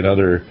Z and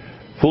other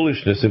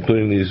foolishness,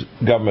 including these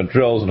government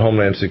drills and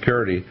homeland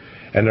security,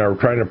 and are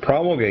trying to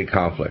promulgate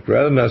conflict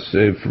rather than us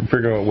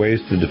figuring out ways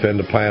to defend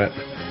the planet.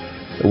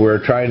 They're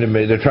trying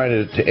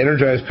to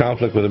energize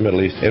conflict with the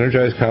Middle East,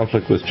 energize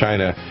conflict with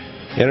China,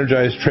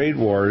 energize trade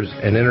wars,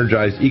 and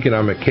energize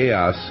economic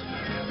chaos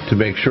to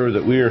make sure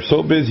that we are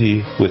so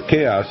busy with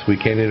chaos we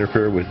can't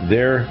interfere with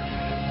their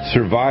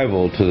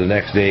survival to the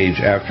next age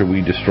after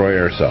we destroy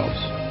ourselves.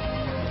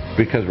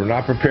 Because we're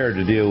not prepared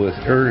to deal with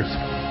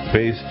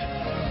Earth-based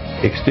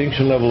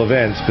extinction-level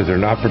events because they're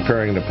not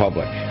preparing the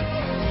public.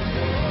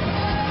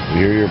 We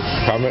hear your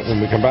comment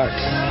when we come back.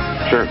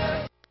 Sure.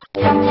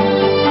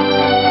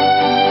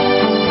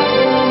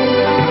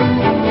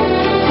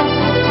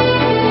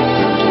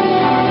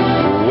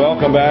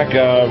 Welcome back.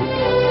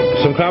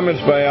 Some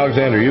comments by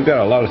Alexander. You've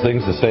got a lot of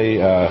things to say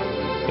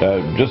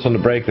just on the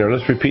break there.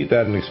 Let's repeat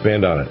that and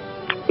expand on it.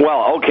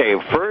 Well, okay,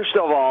 first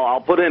of all, I'll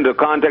put it into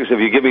context if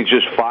you give me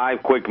just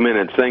 5 quick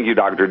minutes. Thank you,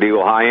 Dr.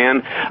 Deagle. Hi,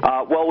 Ann.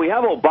 Well, we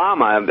have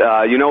Obama.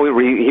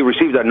 He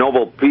received a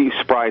Nobel Peace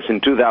Prize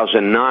in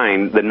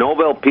 2009, the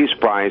Nobel Peace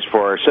Prize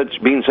for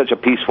being such a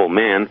peaceful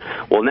man.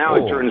 Well, now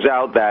it turns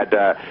out that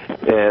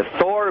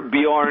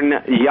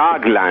Thorbjorn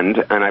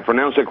Jagland, and I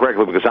pronounce it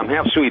correctly because I'm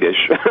half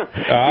Swedish.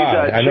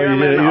 I know you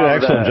did an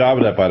excellent job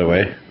of that, by the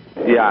way.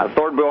 Yeah,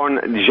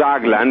 Thorbjorn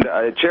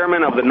Jagland,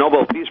 chairman of the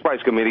Nobel Peace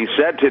Prize Committee,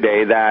 said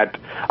today that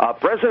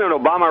President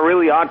Obama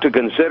really ought to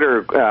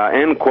consider,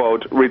 end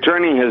quote,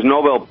 returning his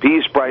Nobel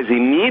Peace Prize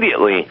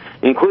immediately,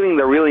 including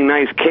the really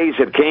nice case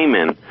it came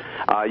in.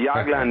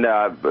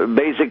 Jagland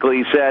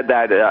basically said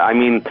that,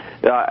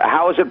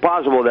 how is it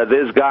possible that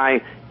this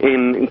guy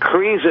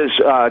increases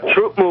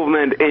troop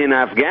movement in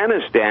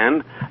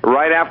Afghanistan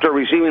right after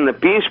receiving the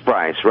Peace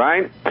Prize,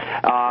 right?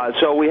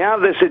 So we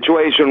have this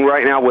situation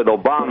right now with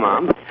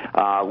Obama,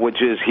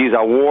 which is he's a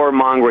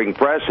warmongering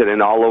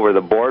president all over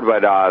the board,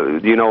 but,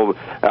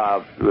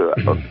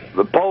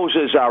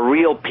 poses a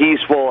real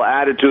peaceful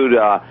attitude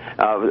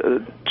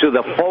to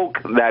the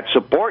folk that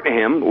support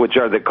him, which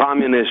are the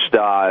communist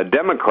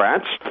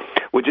Democrats,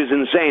 which is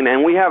insane.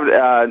 And we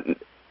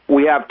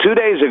have 2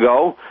 days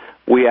ago,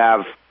 we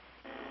have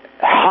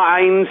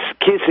Heinz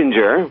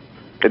Kissinger,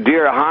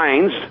 dear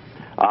Heinz,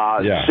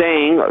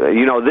 saying,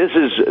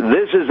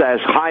 this is as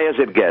high as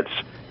it gets.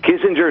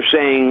 Kissinger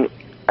saying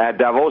at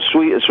Davos,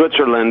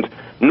 Switzerland,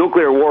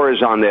 nuclear war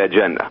is on the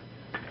agenda.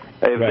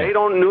 If they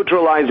don't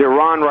neutralize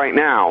Iran right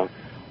now,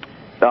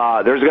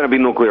 there's going to be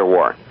nuclear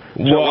war.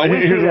 Well,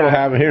 here's what will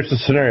happen. Here's the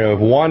scenario. If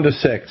 1 to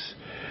 6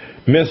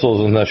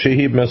 missiles and the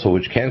Shahed missile,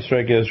 which can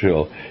strike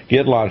Israel,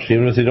 get launched,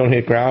 even if they don't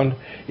hit ground,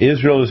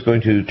 Israel is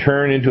going to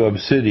turn into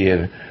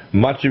obsidian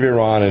much of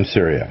Iran and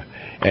Syria.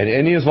 And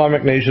any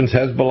Islamic nations,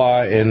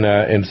 Hezbollah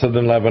in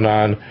southern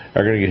Lebanon,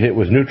 are going to get hit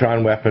with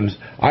neutron weapons.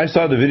 I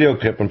saw the video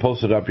clip and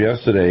posted up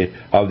yesterday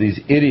of these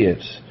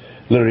idiots,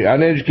 literally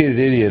uneducated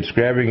idiots,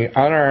 grabbing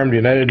unarmed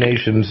United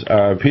Nations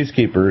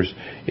peacekeepers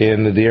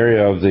in the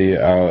area of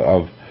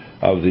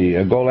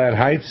the Golan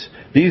Heights.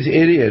 These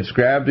idiots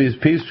grabbed these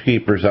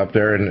peacekeepers up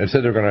there and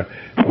said they're going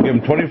to give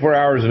them 24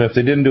 hours, and if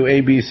they didn't do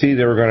ABC,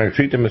 they were going to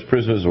treat them as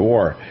prisoners of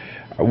war.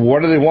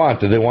 What do they want?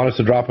 Do they want us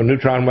to drop a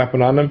neutron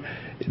weapon on them?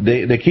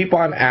 They keep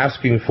on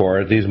asking for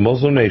it. These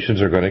Muslim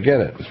nations are going to get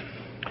it.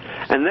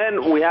 And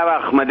then we have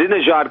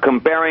Ahmadinejad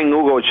comparing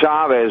Hugo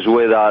Chavez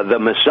with the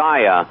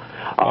Messiah,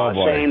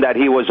 saying that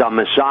he was a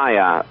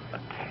Messiah,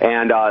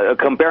 and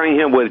comparing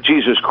him with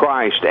Jesus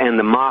Christ and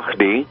the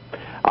Mahdi.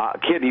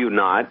 Kid you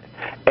not.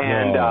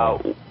 And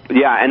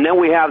and then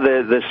we have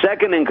the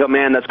second in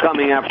command that's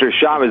coming after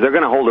Chavez. They're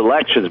going to hold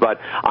elections, but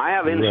I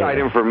have inside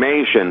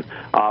information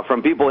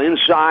from people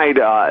inside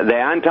the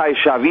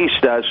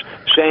anti-Chavistas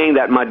saying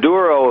that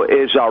Maduro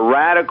is a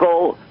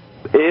radical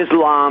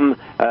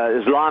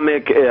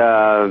Islamic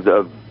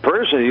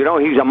person.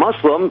 He's a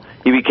Muslim.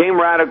 He became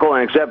radical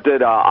and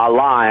accepted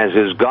Allah as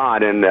his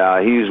God, and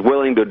he's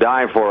willing to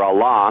die for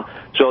Allah.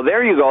 So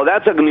there you go.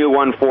 That's a new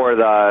one for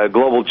the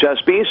global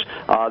chess piece.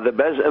 The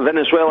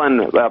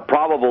Venezuelan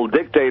probable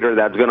dictator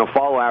that's going to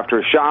follow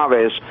after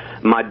Chavez,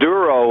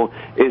 Maduro,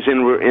 is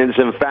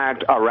in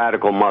fact a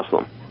radical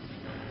Muslim.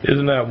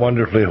 Isn't that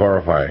wonderfully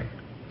horrifying?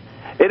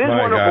 It is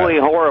wonderfully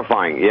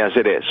horrifying. Yes,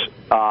 it is.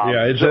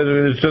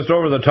 It's just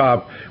over the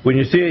top. When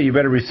you see it, you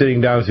better be sitting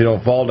down so you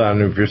don't fall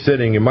down. And if you're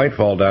sitting, you might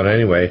fall down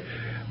anyway.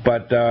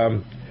 But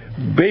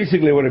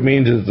basically what it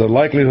means is the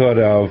likelihood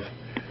of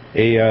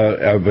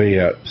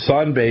a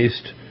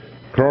sun-based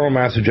coronal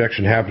mass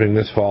ejection happening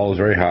this fall is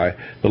very high.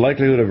 The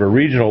likelihood of a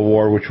regional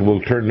war, which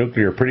will turn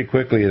nuclear pretty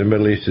quickly in the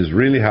Middle East, is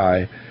really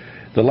high.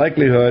 The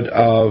likelihood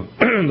of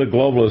the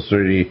globalists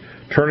really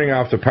turning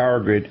off the power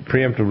grid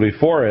preemptively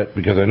for it,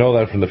 because I know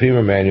that from the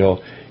FEMA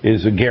manual,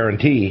 is a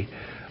guarantee.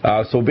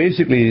 So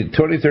basically,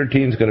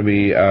 2013 is going to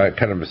be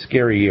kind of a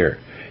scary year.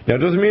 Now, it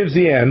doesn't mean it's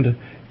the end,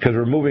 because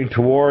we're moving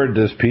toward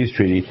this peace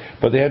treaty,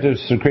 but they have to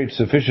create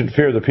sufficient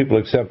fear that people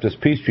accept this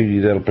peace treaty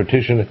that will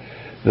partition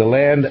the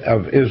land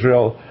of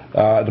Israel,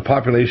 the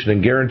population,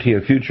 and guarantee a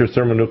future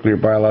thermonuclear,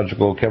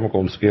 biological, chemical,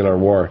 and scalar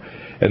war.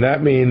 And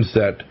that means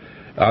that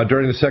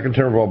during the second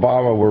term of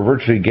Obama, we're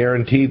virtually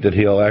guaranteed that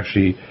he'll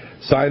actually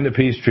sign the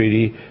peace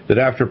treaty, that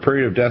after a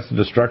period of death and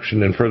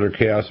destruction and further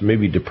chaos,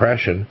 maybe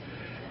depression,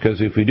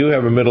 because if we do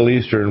have a Middle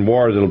Eastern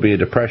war, there'll be a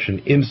depression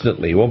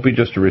instantly. It won't be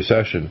just a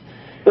recession.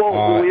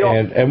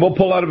 And we'll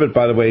pull out of it,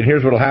 by the way, and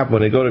here's what will happen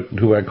when they go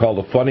to what I call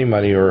the funny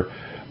money or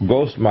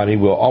ghost money.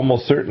 We'll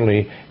almost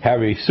certainly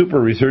have a super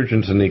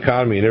resurgence in the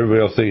economy, and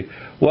everybody will say,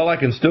 well, I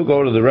can still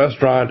go to the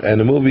restaurant and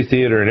the movie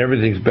theater and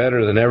everything's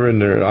better than ever,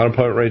 and their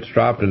unemployment rates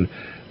dropped, and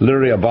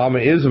literally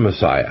Obama is a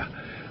messiah.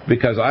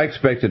 Because I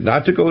expect it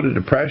not to go to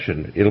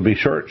depression. It'll be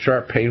short,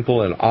 sharp,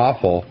 painful, and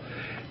awful,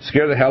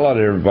 scare the hell out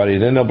of everybody,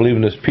 and then they'll believe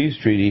in this peace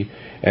treaty,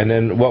 and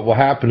then what will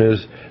happen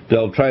is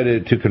they'll try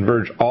to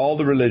converge all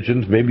the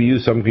religions, maybe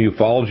use some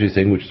ufology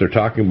thing, which they're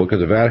talking about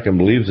because the Vatican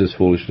believes this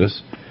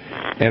foolishness.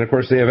 And, of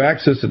course, they have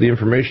access to the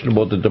information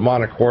about the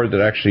demonic horde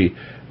that actually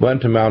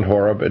went to Mount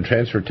Horeb and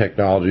transferred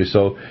technology.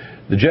 So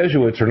the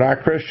Jesuits are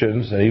not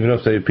Christians, and even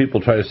if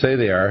people try to say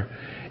they are,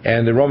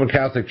 and the Roman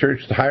Catholic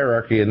Church, the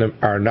hierarchy in them,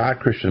 are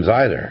not Christians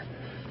either.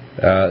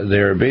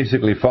 They're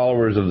basically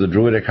followers of the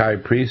Druidic high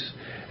priests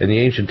and the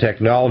ancient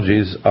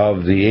technologies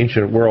of the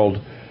ancient world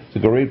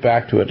that go right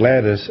back to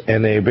Atlantis,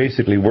 and they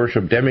basically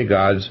worship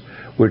demigods,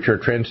 which are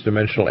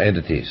transdimensional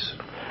entities.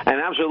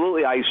 And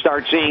absolutely, I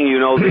start seeing,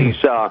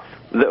 these,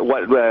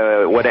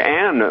 what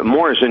Ann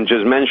Morrison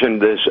just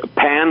mentioned, this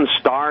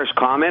pan-stars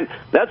comment,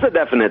 that's a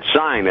definite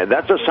sign.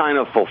 That's a sign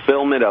of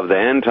fulfillment of the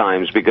end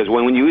times, because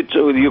when you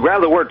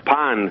grab the word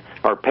pan,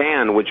 or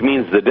pan, which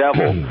means the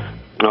devil,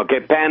 okay,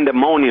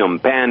 pandemonium,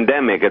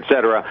 pandemic,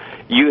 etc.,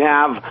 you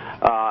have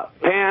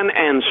pan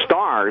and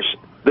stars.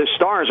 The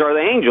stars are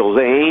the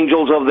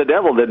angels of the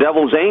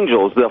devil's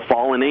angels, the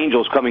fallen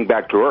angels coming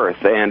back to earth.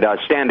 And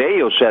Stan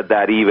Deyo said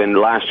that even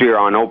last year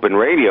on Open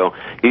Radio.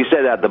 He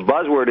said that the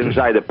buzzword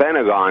inside the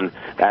Pentagon,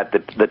 at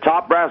the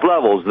top brass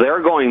levels,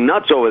 they're going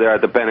nuts over there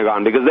at the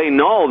Pentagon because they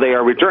know they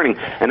are returning.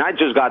 And I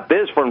just got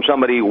this from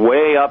somebody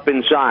way up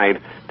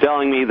inside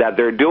telling me that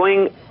they're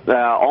doing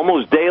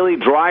almost daily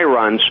dry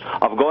runs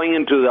of going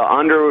into the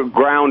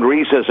underground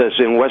recesses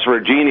in West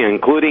Virginia,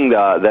 including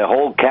the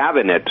whole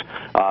cabinet,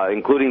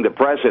 including the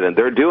president.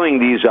 They're doing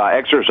these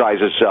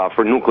exercises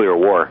for nuclear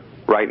war.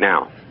 right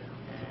now.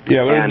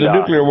 Yeah, but the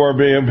nuclear war,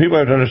 people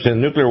have to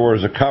understand, nuclear war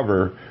is a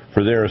cover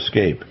for their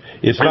escape.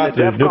 It's not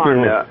the nuclear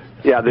war.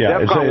 The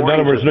DEFCON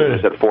warning system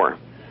is at 4.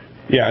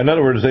 Yeah, in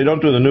other words, they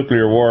don't do the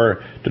nuclear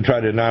war to try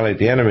to annihilate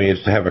the enemy.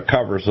 It's to have a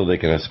cover so they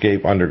can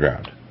escape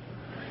underground.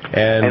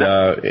 And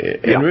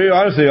really,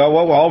 honestly,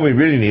 all we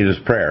really need is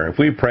prayer. If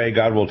we pray,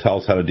 God will tell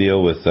us how to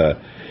deal with,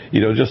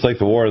 just like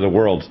the War of the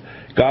Worlds.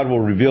 God will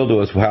reveal to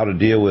us how to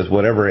deal with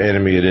whatever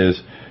enemy it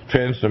is,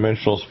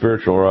 transdimensional,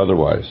 spiritual, or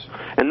otherwise.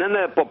 And then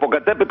the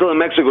Popocatépetl in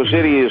Mexico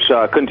City is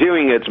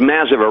continuing its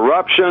massive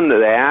eruption.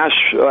 The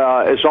ash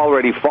is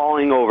already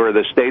falling over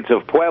the states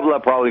of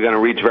Puebla, probably going to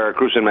reach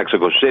Veracruz and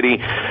Mexico City.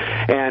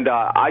 And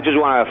I just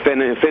want to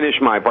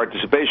finish my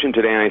participation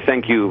today, and I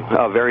thank you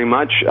very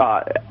much.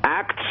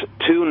 Acts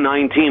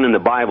 2:19 in the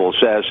Bible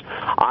says,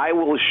 I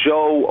will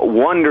show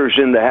wonders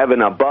in the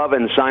heaven above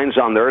and signs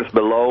on the earth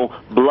below,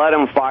 blood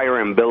and fire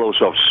and billows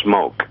of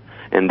smoke.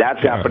 And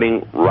that's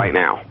happening right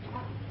now.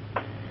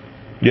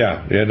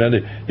 Yeah.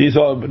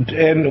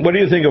 And what do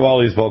you think of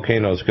all these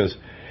volcanoes? Because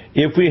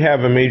if we have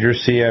a major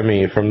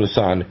CME from the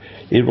sun,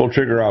 it will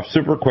trigger off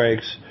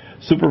superquakes,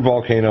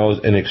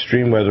 supervolcanoes, and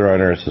extreme weather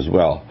on Earth as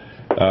well.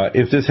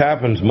 If this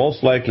happens,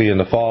 most likely in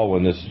the fall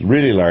when this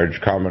really large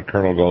comet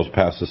kernel goes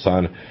past the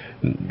sun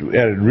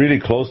at a really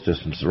close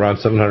distance, around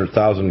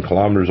 700,000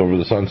 kilometers over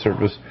the sun's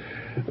surface,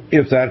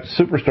 if that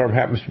superstorm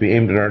happens to be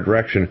aimed in our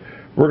direction,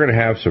 we're going to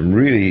have some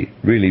really,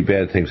 really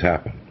bad things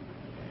happen.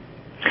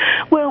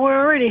 Well, we're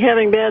already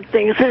having bad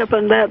things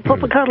happen. That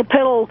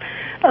Popocatépetl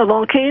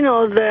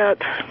volcano that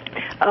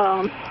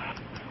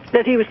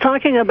he was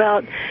talking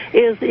about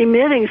is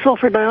emitting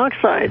sulfur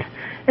dioxide.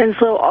 And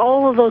so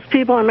all of those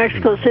people in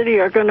Mexico City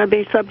are going to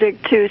be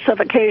subject to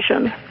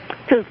suffocation.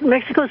 Because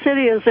Mexico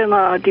City is in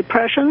a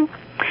depression,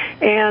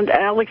 and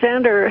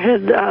Alexander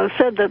had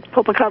said that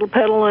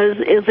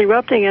Popocatépetl is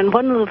erupting, and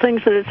one of the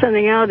things that it's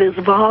sending out is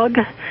VOG,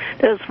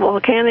 that's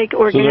volcanic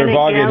organic gases.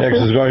 So their VOG index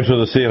is going through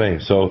the ceiling.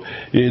 So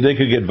they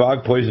could get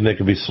VOG poison. They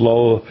could be a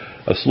slow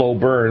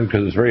burn,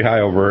 because it's very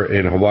high over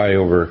in Hawaii,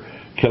 over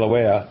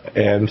Kilauea.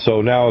 And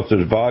so now if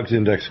the VOG's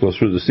index goes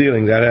through the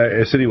ceiling,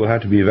 that city will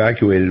have to be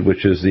evacuated,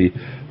 which is the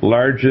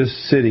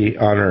largest city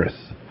on Earth.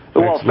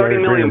 Well, 30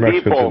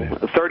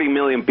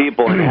 million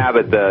people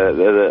inhabit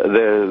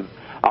the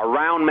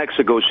around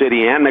Mexico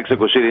City and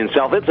Mexico City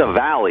itself. It's a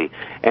valley,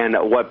 and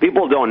what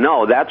people don't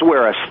know, that's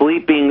where a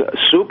sleeping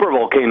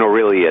supervolcano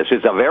really is.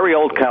 It's a very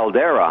old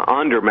caldera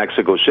under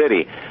Mexico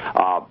City.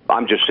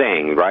 I'm just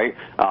saying, right?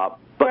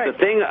 But the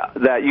thing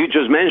that you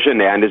just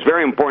mentioned, and it's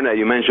very important that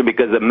you mentioned,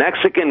 because the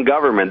Mexican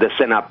government, the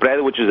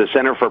CENAPRED, which is the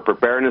Center for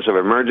Preparedness of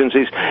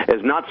Emergencies,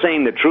 is not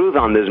saying the truth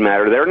on this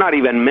matter. They're not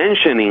even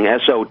mentioning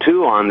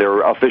SO2 on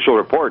their official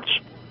reports.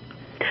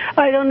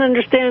 I don't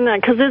understand that,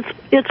 because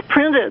it's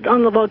printed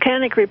on the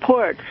volcanic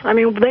reports. I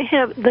mean,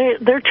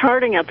 they're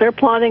charting it, they're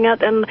plotting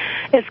it, and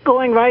it's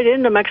going right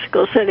into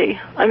Mexico City.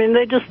 I mean,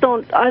 they just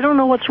don't. I don't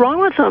know what's wrong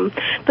with them.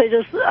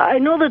 I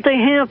know that they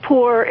have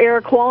poor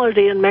air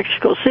quality in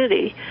Mexico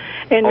City,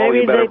 and maybe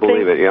you better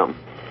believe it, yeah.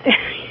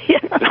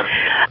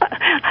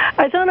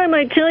 I thought I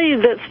might tell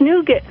you that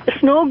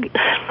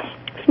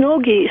snow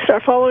geese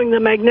are following the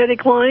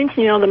magnetic lines.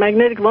 You know, the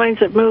magnetic lines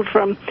that move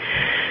from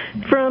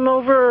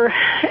over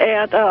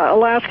at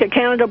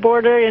Alaska-Canada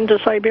border into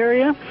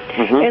Siberia.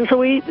 And so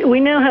we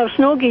now have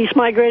snow geese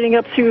migrating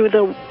up through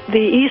the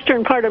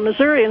eastern part of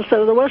Missouri instead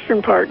of the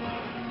western part.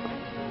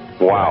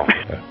 Wow.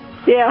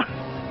 Yeah.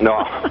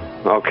 No.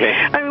 Okay.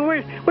 I mean,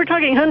 we're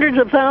talking hundreds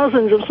of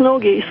thousands of snow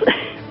geese.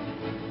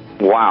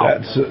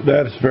 Wow.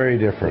 That's very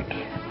different.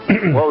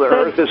 Well, the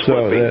Earth is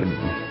flipping.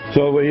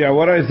 So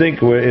what I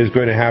think is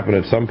going to happen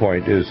at some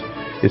point is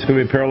it's going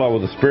to be parallel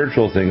with the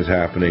spiritual things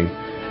happening.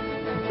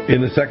 In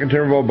the second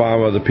term of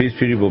Obama, the peace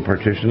treaty will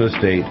partition the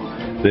state.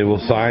 They will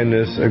sign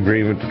this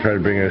agreement to try to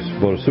bring us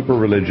both a super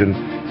religion,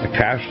 a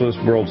cashless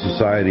world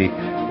society,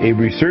 a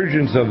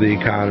resurgence of the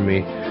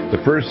economy.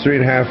 The first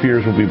 3.5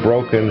 years will be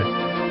broken.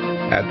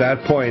 At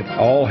that point,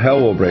 all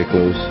hell will break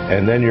loose,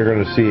 and then you're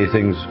going to see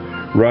things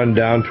run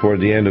down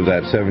toward the end of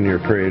that 7-year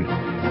period.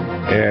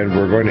 And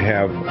we're going to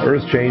have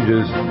earth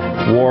changes,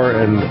 war,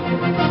 and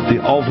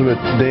the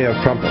ultimate day of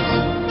trumpets.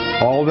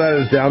 All of that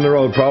is down the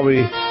road, probably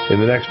in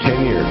the next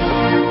 10 years.